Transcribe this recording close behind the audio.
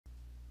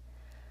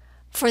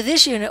For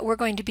this unit, we're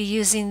going to be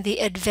using the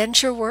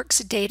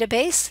AdventureWorks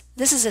database.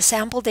 This is a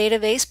sample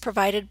database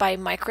provided by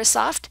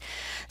Microsoft,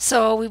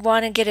 so we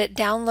want to get it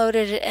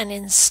downloaded and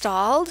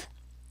installed.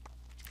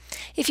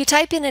 If you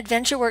type in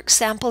AdventureWorks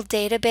sample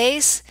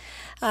database,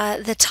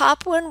 the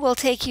top one will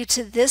take you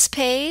to this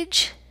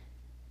page.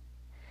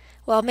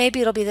 Well, maybe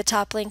it'll be the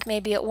top link,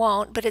 maybe it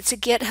won't, but it's a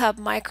GitHub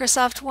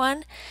Microsoft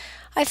one.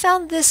 I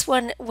found this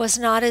one was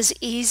not as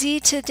easy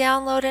to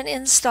download and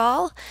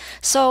install,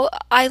 so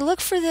I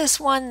looked for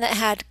this one that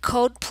had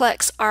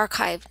CodePlex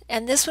archive,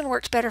 and this one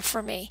worked better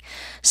for me.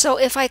 So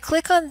if I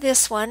click on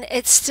this one,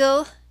 it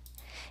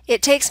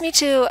takes me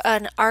to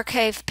an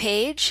archive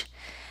page,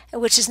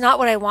 which is not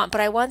what I want, but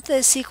I want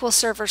the SQL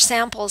Server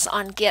samples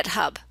on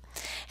GitHub.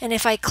 And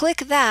if I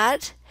click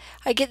that,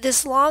 I get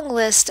this long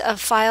list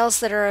of files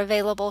that are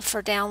available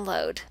for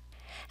download.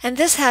 And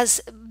this has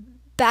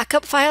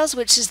backup files,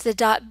 which is the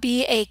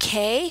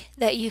 .bak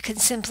that you can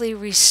simply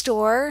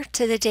restore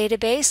to the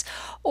database,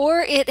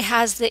 or it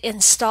has the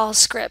install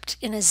script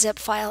in a zip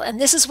file, and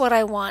this is what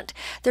I want.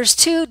 There's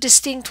two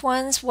distinct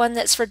ones, one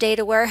that's for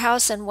data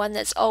warehouse and one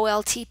that's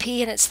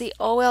OLTP, and it's the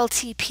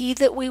OLTP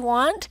that we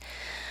want.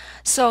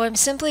 So I'm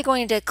simply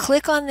going to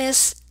click on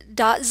this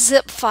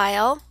 .zip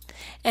file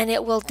and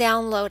it will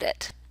download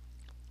it.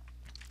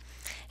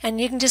 And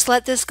you can just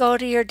let this go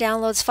to your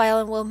downloads file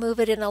and we'll move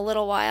it in a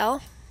little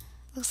while.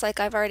 Looks like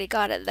I've already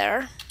got it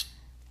there.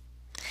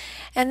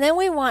 And then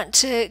we want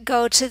to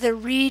go to the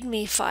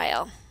README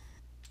file.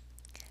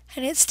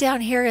 And it's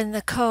down here in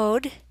the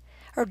code,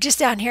 or just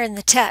down here in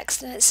the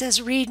text, and it says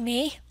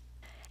README.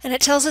 And it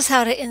tells us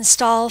how to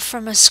install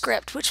from a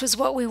script, which was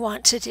what we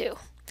want to do.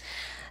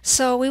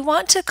 So we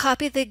want to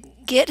copy the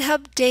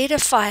GitHub data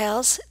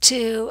files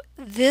to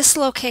this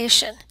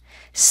location.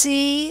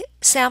 C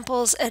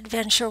samples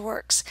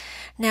AdventureWorks.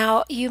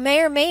 Now you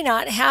may or may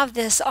not have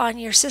this on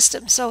your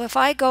system, so if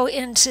I go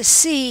into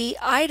C,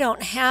 I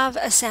don't have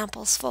a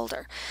samples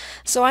folder.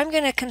 So I'm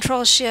going to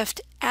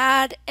Control-Shift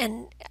add,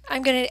 and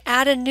I'm going to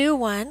add a new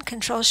one,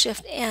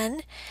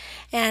 Control-Shift-N,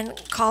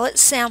 and call it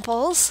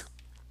samples.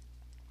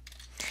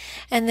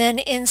 And then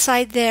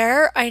inside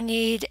there I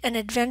need an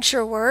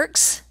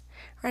AdventureWorks,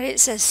 right? It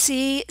says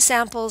C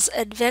samples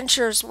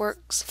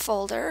AdventureWorks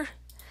folder.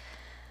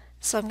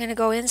 So I'm going to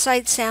go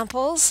inside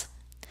samples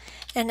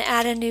and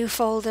add a new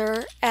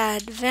folder,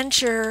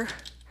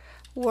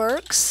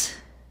 AdventureWorks.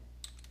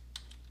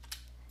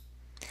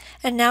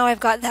 And now I've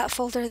got that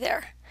folder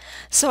there.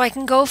 So I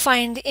can go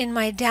find in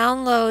my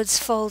downloads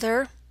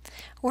folder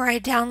where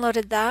I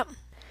downloaded that,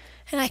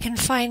 and I can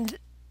drag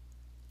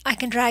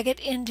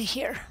it into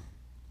here.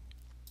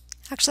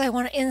 Actually, I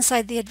want it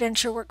inside the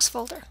AdventureWorks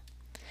folder.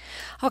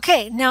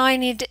 Okay, now I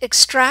need to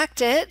extract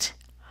it.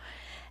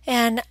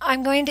 And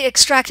I'm going to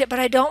extract it, but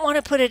I don't want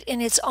to put it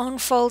in its own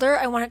folder.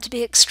 I want it to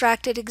be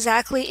extracted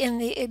exactly in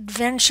the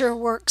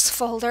AdventureWorks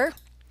folder.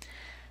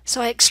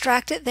 So I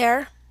extract it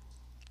there.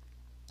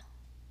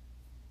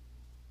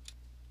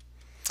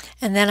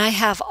 And then I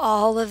have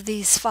all of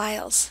these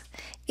files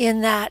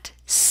in that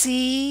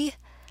C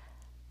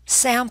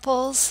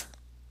samples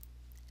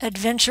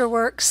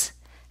AdventureWorks,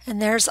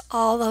 and there's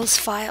all those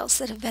files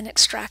that have been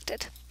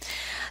extracted.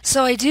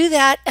 So I do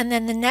that, and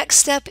then the next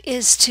step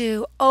is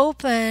to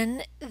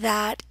open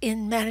that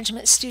in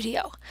Management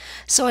Studio.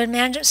 So in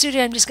Management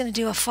Studio, I'm just going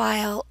to do a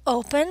file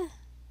open.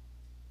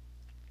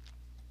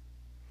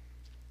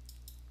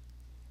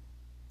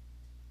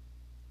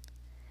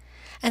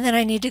 And then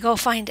I need to go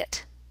find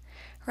it,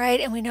 right?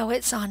 And we know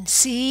it's on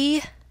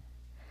C,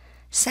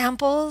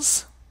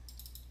 Samples,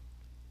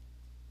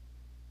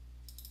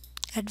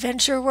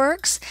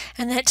 AdventureWorks,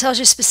 and then it tells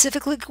you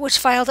specifically which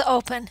file to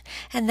open,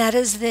 and that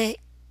is the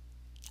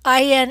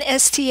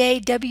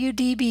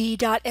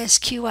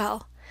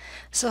instawdb.sql.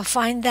 So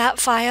find that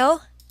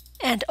file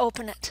and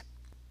open it.